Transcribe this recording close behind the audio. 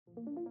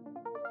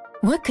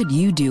What could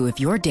you do if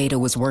your data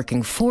was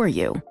working for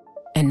you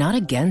and not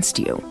against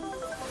you?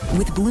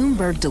 With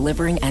Bloomberg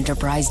delivering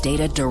enterprise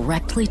data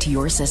directly to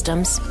your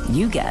systems,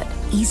 you get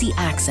easy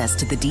access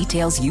to the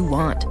details you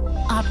want,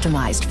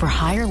 optimized for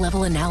higher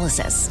level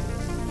analysis,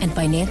 and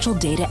financial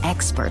data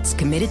experts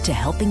committed to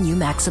helping you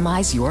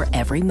maximize your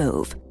every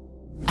move.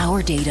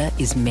 Our data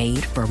is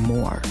made for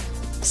more,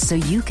 so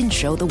you can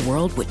show the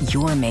world what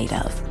you're made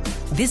of.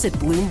 Visit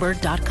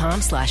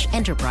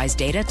Bloomberg.com/enterprise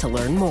data to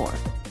learn more.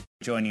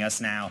 Joining us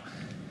now,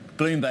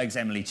 Bloomberg's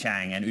Emily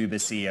Chang and Uber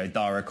CEO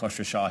Dara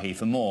Khosrowshahi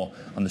for more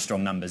on the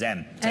strong numbers.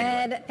 Em,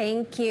 Ed,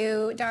 thank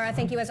you. Dara,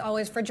 thank you as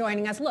always for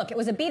joining us. Look, it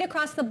was a beat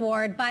across the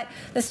board, but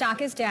the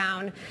stock is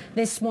down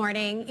this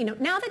morning.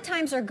 Now that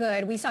times are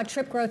good, we saw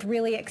trip growth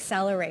really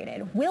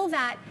accelerated. Will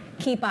that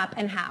keep up,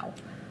 and how?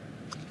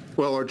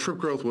 Well, our trip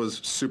growth was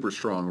super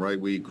strong, right?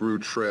 We grew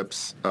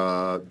trips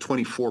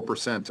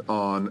 24%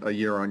 on a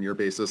year-on-year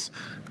basis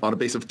on a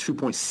base of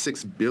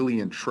 2.6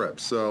 billion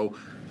trips. So,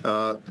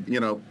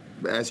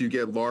 as you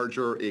get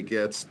larger, it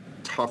gets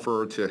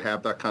tougher to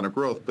have that kind of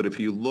growth. But if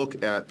you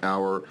look at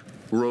our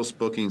gross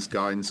bookings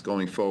guidance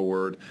going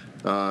forward,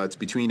 it's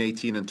between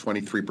 18 and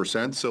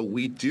 23%. So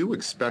we do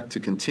expect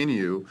to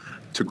continue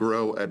to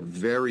grow at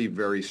very,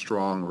 very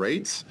strong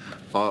rates,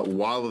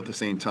 while at the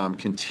same time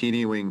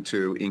continuing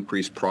to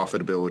increase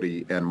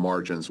profitability and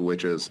margins,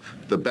 which is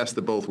the best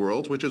of both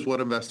worlds, which is what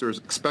investors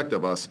expect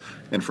of us.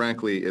 And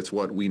frankly, it's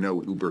what we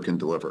know Uber can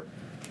deliver.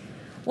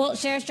 Well,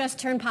 shares just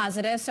turned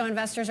positive, so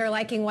investors are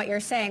liking what you're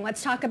saying.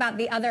 Let's talk about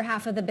the other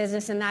half of the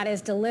business, and that is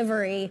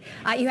delivery.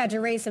 You had to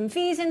raise some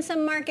fees in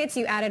some markets.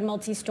 You added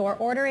multi-store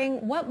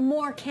ordering. What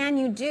more can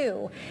you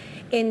do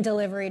in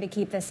delivery to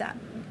keep this up?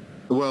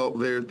 Well,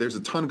 there's a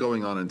ton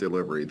going on in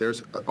delivery.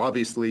 There's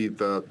obviously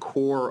the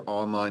core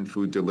online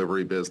food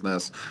delivery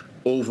business.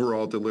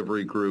 Overall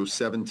delivery grew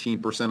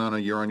 17% on a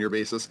year-on-year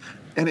basis,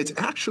 and it's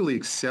actually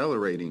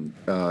accelerating,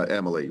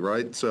 Emily,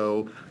 right?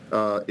 So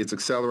it's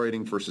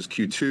accelerating versus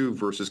Q2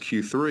 versus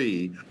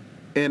Q3,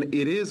 and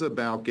it is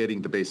about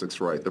getting the basics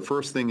right. The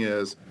first thing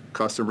is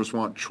customers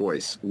want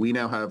choice. We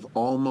now have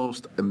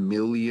almost 1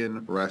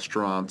 million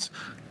restaurants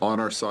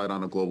on our site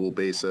on a global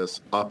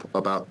basis, up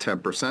about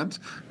 10%,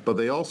 but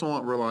they also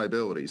want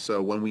reliability.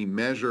 So when we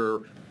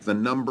measure the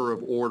number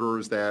of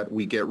orders that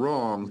we get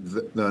wrong,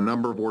 the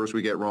number of orders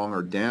we get wrong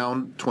are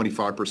down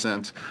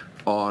 25%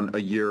 on a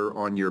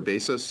year-on-year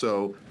basis.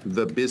 So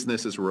the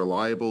business is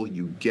reliable.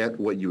 You get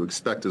what you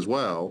expect as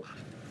well.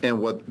 And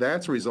what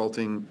that's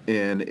resulting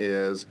in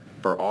is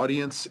our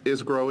audience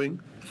is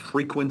growing,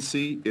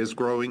 frequency is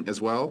growing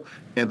as well.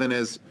 And then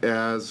as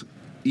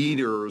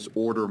eaters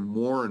order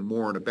more and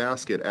more in a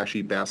basket,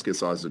 actually basket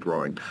size is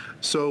growing.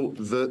 So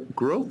the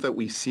growth that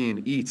we see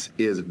in Eats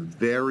is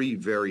very,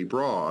 very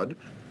broad.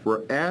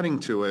 We're adding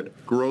to it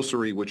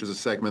grocery, which is a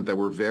segment that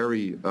we're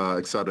very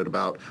excited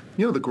about.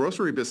 The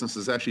grocery business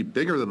is actually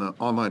bigger than the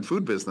online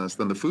food business,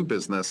 than the food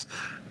business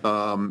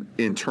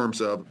in terms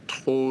of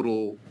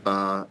total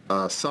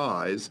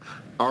size.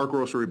 Our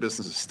grocery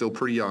business is still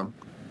pretty young.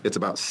 It's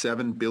about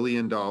 $7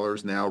 billion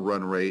now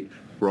run rate,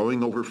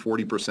 growing over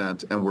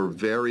 40%, and we're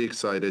very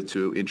excited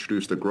to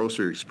introduce the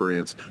grocery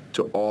experience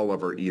to all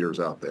of our eaters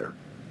out there.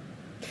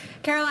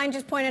 Caroline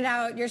just pointed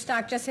out your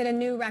stock just hit a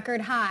new record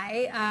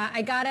high.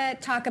 I gotta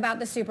talk about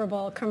the Super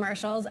Bowl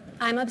commercials.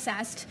 I'm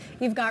obsessed.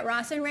 You've got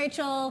Ross and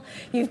Rachel.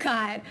 You've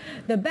got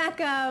the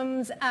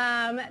Beckhams.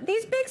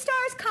 These big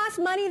stars cost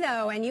money,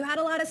 though, and you had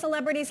a lot of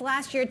celebrities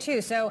last year,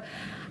 too. So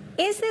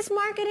is this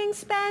marketing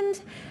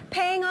spend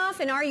paying off,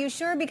 and are you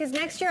sure? Because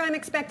next year I'm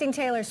expecting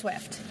Taylor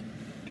Swift.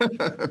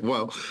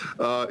 Well,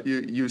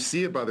 you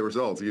see it by the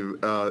results.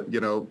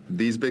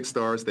 These big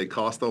stars, they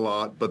cost a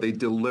lot, but they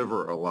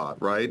deliver a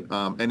lot, right?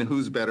 And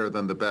who's better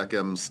than the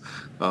Beckhams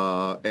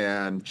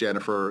and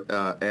Jennifer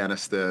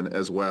Aniston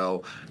as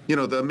well?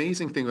 The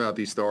amazing thing about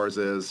these stars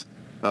is,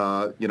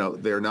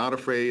 they're not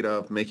afraid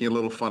of making a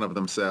little fun of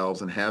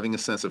themselves and having a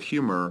sense of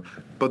humor,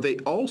 but they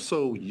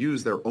also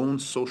use their own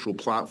social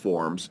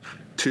platforms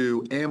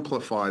to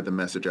amplify the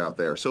message out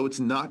there. So it's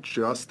not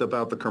just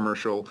about the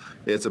commercial.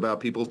 It's about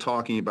people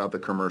talking about the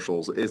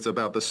commercials. It's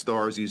about the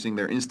stars using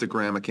their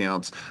Instagram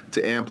accounts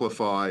to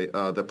amplify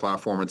the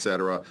platform, et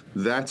cetera.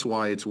 That's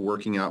why it's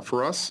working out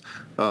for us,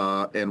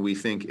 and we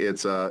think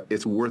it's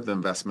worth the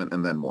investment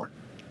and then more.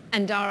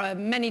 And Dara,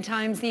 many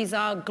times these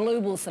are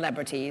global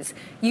celebrities.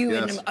 You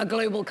Yes. in a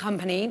global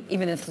company,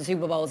 even if the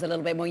Super Bowl is a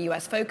little bit more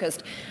US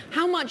focused,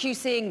 how much are you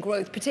seeing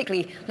growth,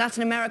 particularly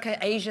Latin America,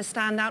 Asia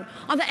stand out?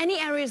 Are there any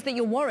areas that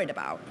you're worried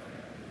about?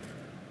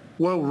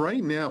 Well,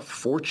 right now,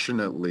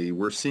 fortunately,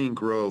 we're seeing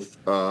growth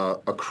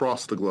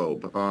across the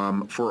globe.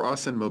 For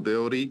us in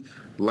mobility,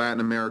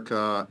 Latin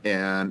America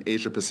and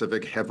Asia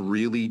Pacific have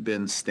really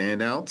been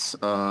standouts.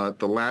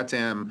 The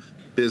LATAM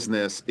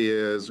business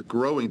is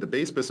growing, the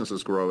base business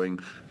is growing,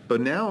 But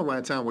now in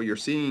Latam, what you're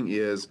seeing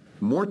is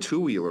more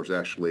two-wheelers,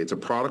 actually. It's a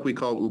product we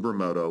call Uber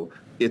Moto.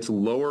 It's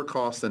lower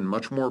cost and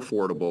much more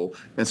affordable.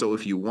 And so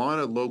if you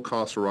want a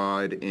low-cost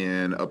ride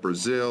in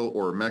Brazil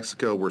or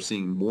Mexico, we're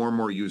seeing more and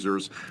more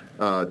users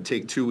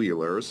take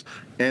two-wheelers.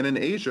 And in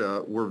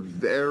Asia, we're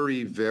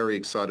very, very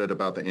excited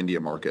about the India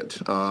market.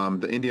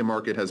 The India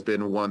market has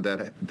been one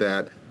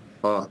that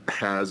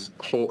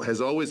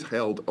has always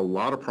held a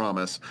lot of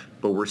promise,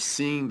 but we're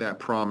seeing that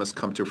promise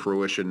come to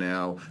fruition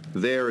now.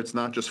 There, it's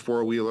not just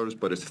four-wheelers,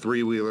 but it's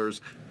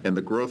three-wheelers, and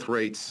the growth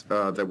rates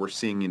that we're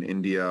seeing in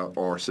India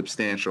are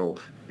substantial,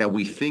 and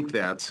we think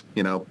that,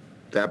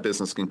 that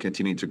business can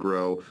continue to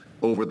grow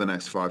over the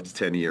next 5 to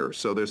 10 years.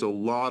 So there's a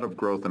lot of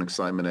growth and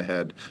excitement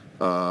ahead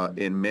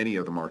in many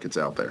of the markets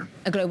out there.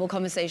 A global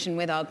conversation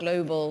with our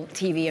global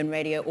TV and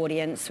radio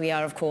audience. We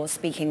are, of course,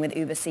 speaking with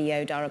Uber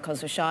CEO Dara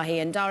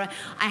Khosrowshahi. And Dara,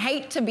 I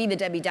hate to be the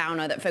Debbie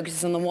Downer that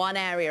focuses on the one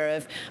area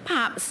of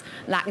perhaps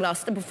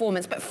lackluster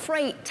performance, but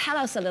freight, tell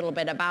us a little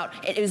bit about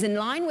it. It was in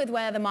line with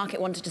where the market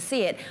wanted to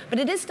see it, but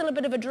it is still a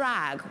bit of a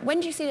drag.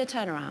 When do you see the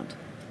turnaround?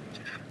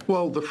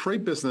 Well, the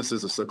freight business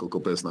is a cyclical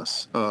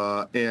business,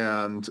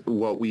 and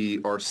what we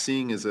are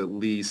seeing is at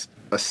least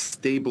a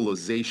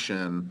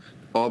stabilization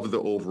of the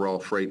overall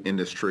freight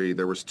industry.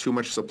 There was too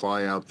much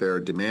supply out there.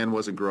 Demand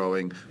wasn't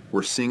growing.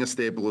 We're seeing a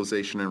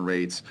stabilization in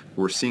rates.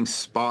 We're seeing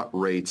spot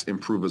rates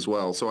improve as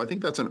well. So I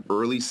think that's an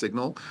early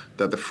signal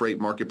that the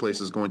freight marketplace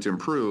is going to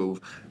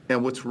improve.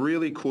 And what's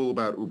really cool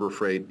about Uber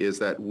Freight is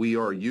that we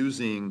are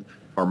using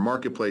our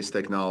marketplace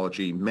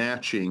technology,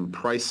 matching,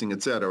 pricing,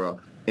 et cetera,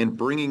 and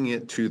bringing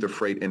it to the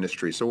freight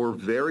industry. So we're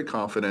very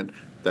confident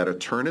that a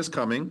turn is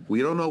coming.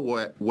 We don't know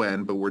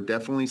when, but we're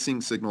definitely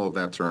seeing signal of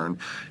that turn.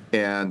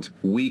 And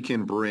we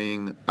can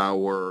bring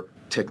our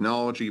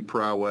technology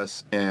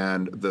prowess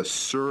and the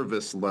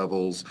service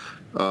levels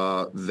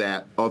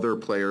that other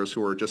players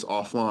who are just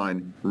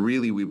offline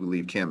really, we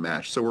believe, can't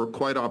match. So we're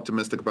quite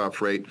optimistic about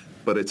freight,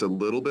 but it's a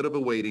little bit of a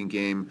waiting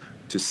game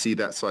to see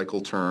that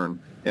cycle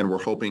turn. And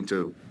we're hoping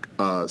to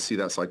see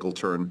that cycle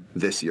turn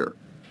this year.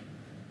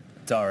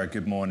 Dara,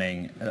 good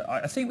morning.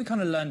 I think we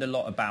kind of learned a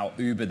lot about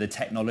Uber, the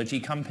technology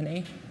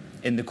company,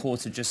 in the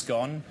quarter just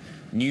gone.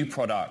 New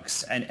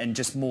products and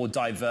just more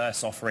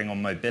diverse offering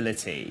on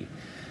mobility.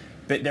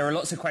 But there are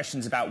lots of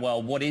questions about,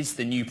 well, what is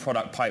the new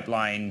product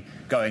pipeline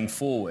going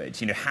forward?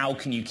 How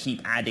can you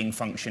keep adding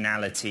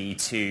functionality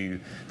to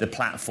the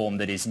platform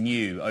that is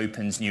new,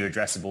 opens new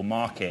addressable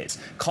markets?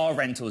 Car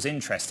rental is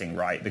interesting,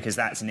 right? Because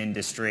that's an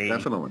industry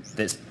Definitely.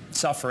 That's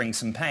suffering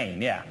some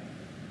pain, yeah.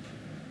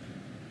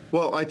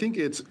 Well, I think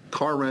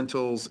car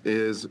rentals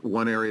is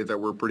one area that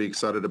we're pretty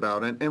excited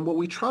about. And what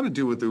we try to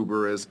do with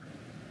Uber is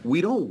we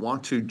don't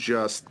want to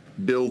just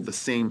build the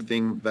same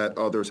thing that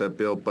others have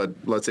built, but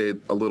let's say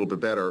a little bit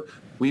better.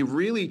 We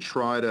really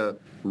try to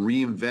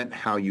reinvent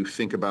how you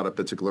think about a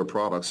particular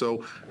product.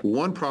 So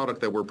one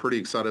product that we're pretty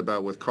excited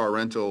about with car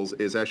rentals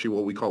is actually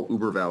what we call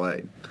Uber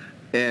Valet.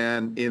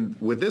 And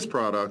with this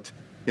product,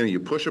 you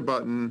push a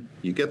button,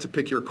 you get to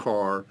pick your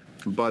car,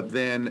 but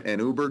then an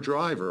Uber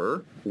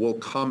driver will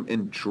come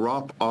and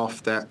drop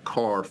off that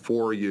car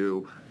for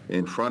you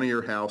in front of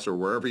your house or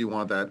wherever you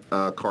want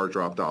that car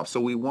dropped off. So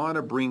we want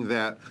to bring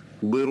that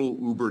little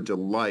Uber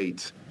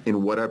delight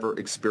in whatever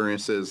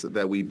experiences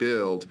that we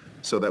build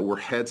so that we're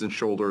heads and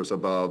shoulders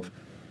above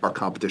our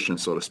competition,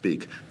 so to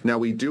speak. Now,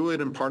 we do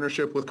it in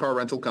partnership with car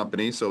rental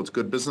companies, so it's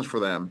good business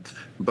for them,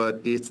 but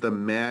it's the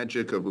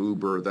magic of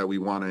Uber that we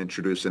want to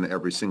introduce in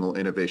every single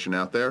innovation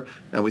out there,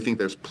 and we think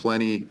there's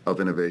plenty of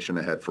innovation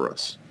ahead for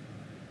us.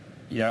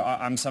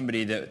 I'm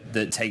somebody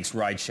that takes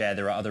rideshare.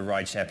 There are other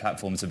rideshare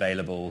platforms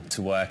available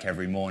to work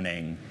every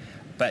morning,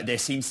 but there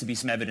seems to be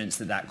some evidence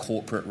that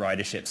corporate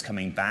ridership's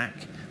coming back.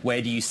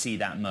 Where do you see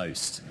that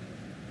most?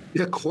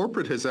 Yeah,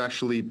 corporate has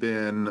actually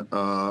been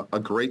a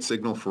great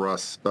signal for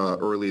us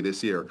early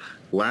this year.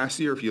 Last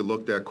year, if you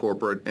looked at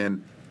corporate,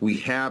 and we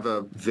have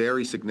a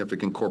very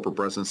significant corporate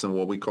presence in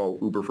what we call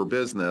Uber for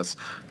Business,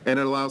 and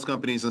it allows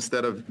companies,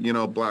 instead of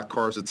black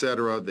cars, et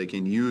cetera, they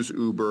can use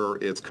Uber.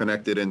 It's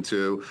connected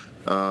into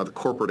the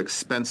corporate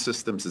expense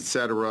systems, et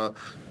cetera.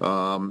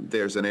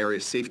 There's an area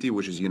of safety,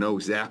 which is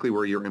exactly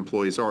where your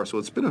employees are. So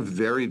it's been a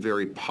very,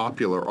 very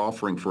popular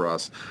offering for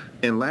us.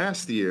 And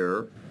last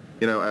year,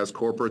 as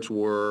corporates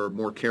were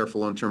more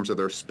careful in terms of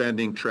their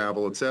spending,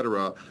 travel, et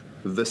cetera,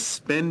 the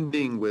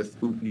spending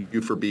with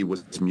U4B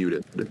was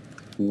muted.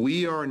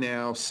 We are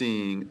now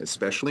seeing,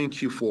 especially in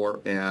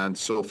Q4 and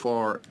so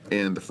far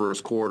in the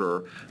first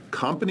quarter,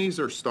 companies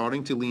are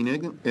starting to lean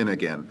in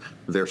again.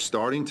 They're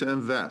starting to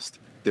invest.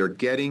 They're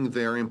getting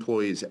their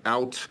employees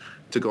out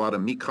to go out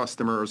and meet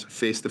customers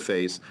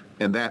face-to-face,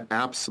 and that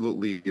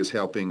absolutely is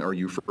helping our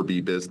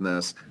U4B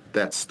business.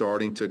 That's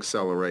starting to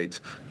accelerate.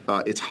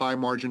 It's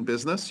high-margin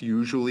business.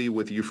 Usually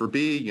with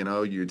U4B,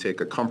 you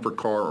take a comfort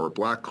car or a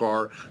black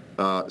car,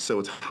 so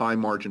it's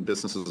high-margin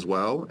business as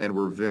well, and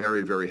we're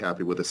very, very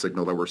happy with the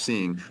signal that we're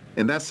seeing.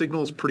 And that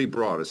signal is pretty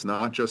broad. It's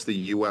not just the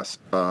U.S.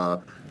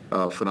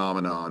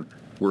 Phenomenon.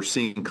 We're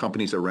seeing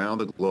companies around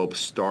the globe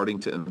starting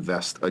to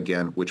invest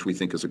again, which we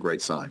think is a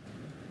great sign.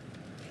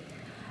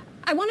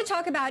 I want to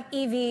talk about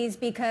EVs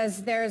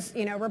because there's,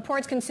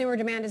 reports consumer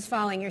demand is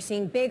falling. You're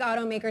seeing big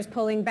automakers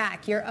pulling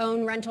back. Your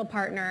own rental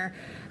partner,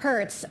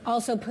 Hertz,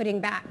 also pulling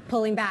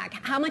back.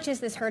 How much is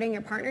this hurting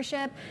your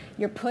partnership,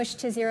 your push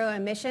to zero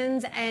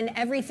emissions, and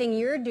everything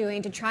you're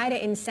doing to try to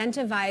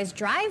incentivize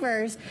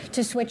drivers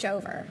to switch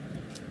over?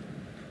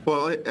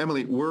 Well,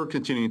 Emily, we're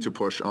continuing to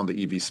push on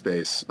the EV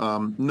space.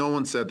 No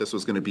one said this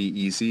was going to be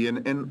easy.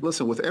 And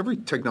listen, with every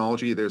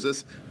technology, there's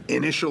this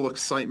initial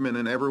excitement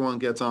and everyone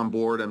gets on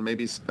board, and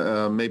maybe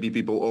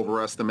people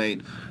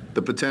overestimate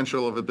the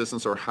potential of a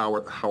business or how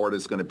hard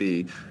it's going to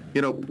be.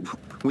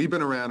 We've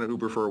been around at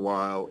Uber for a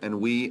while, and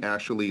we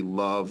actually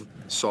love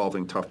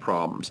solving tough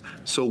problems.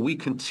 So we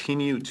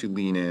continue to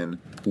lean in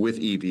with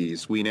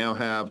EVs. We now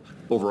have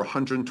over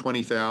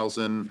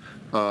 120,000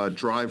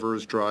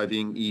 drivers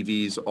driving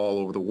EVs all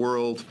over the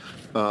world.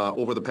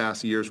 Over the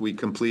past years, we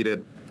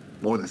completed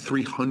more than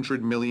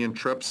 300 million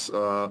trips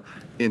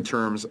in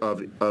terms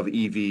of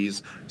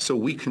EVs. So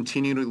we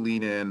continue to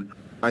lean in.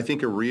 I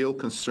think a real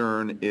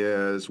concern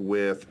is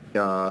with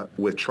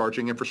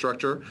charging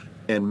infrastructure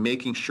and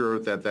making sure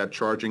that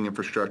charging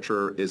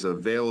infrastructure is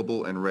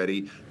available and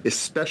ready,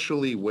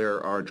 especially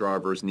where our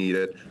drivers need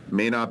it. It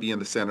may not be in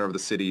the center of the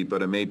city,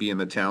 but it may be in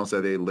the towns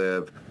that they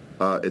live,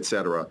 et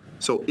cetera.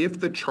 So if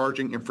the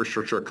charging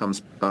infrastructure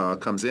comes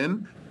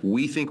in,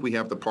 we think we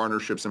have the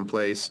partnerships in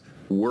place.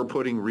 We're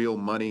putting real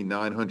money,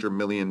 $900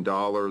 million,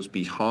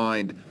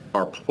 behind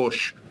our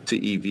push to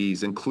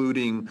EVs,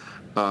 including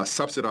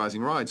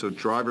subsidizing rides, so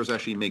drivers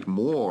actually make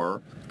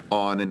more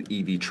on an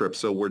EV trip.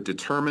 So we're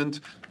determined,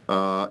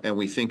 and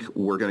we think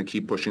we're going to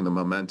keep pushing the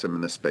momentum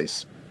in this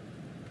space.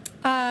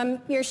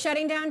 You're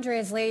shutting down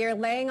Drizzly. You're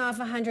laying off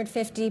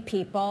 150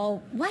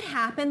 people. What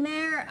happened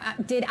there?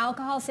 Did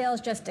alcohol sales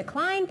just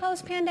decline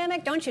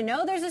post-pandemic? Don't you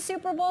know there's a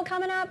Super Bowl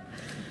coming up?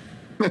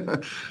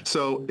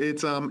 So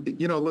it's,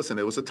 listen,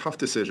 it was a tough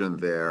decision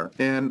there.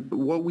 And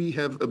what we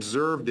have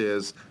observed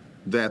is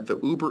that the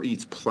Uber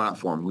Eats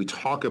platform, we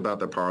talk about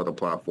the power of the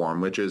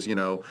platform, which is,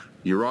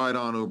 you ride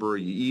on Uber,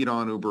 you eat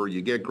on Uber,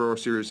 you get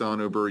groceries on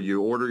Uber,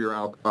 you order your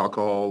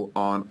alcohol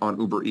on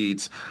Uber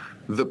Eats.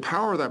 The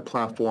power of that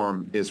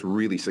platform is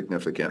really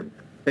significant.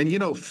 And,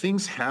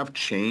 things have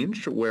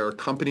changed where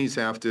companies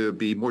have to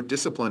be more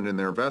disciplined in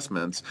their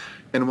investments.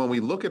 And when we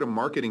look at a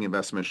marketing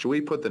investment, should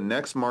we put the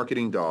next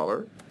marketing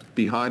dollar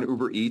behind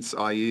Uber Eats,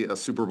 i.e. a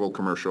Super Bowl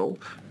commercial,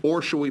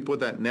 or should we put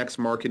that next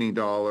marketing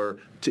dollar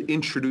to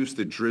introduce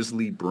the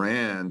Drizzly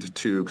brand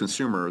to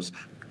consumers?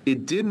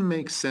 It didn't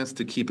make sense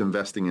to keep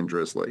investing in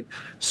Drizzly.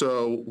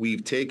 So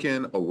we've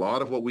taken a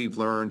lot of what we've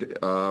learned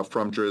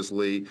from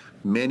Drizzly,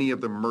 many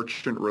of the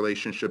merchant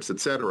relationships, et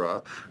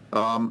cetera,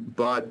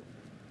 but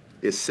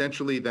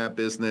essentially that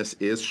business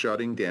is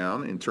shutting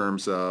down in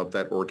terms of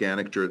that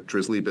organic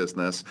Drizzly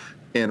business,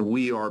 and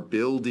we are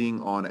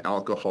building on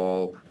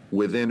alcohol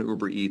within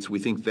Uber Eats. We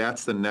think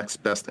that's the next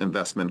best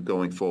investment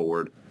going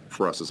forward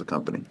for us as a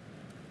company.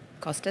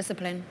 Cost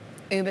discipline.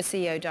 Uber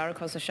CEO Dara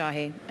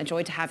Khosrowshahi, a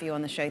joy to have you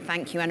on the show.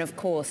 Thank you. And of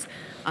course,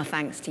 our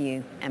thanks to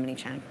you, Emily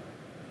Chang.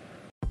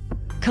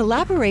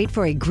 Collaborate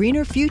for a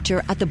greener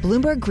future at the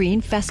Bloomberg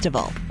Green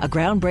Festival, a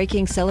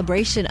groundbreaking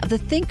celebration of the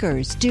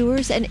thinkers,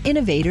 doers, and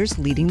innovators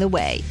leading the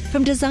way.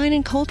 From design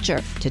and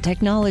culture to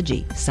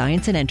technology,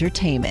 science, and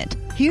entertainment.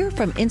 Hear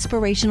from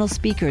inspirational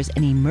speakers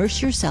and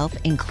immerse yourself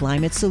in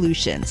climate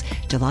solutions.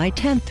 July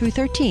 10th through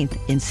 13th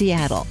in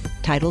Seattle.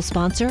 Title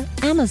sponsor,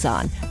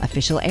 Amazon.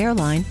 Official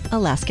airline,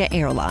 Alaska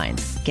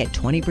Airlines. Get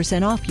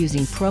 20% off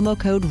using promo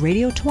code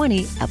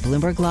radio20 at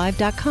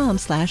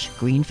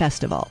BloombergLive.com/Green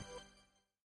Festival.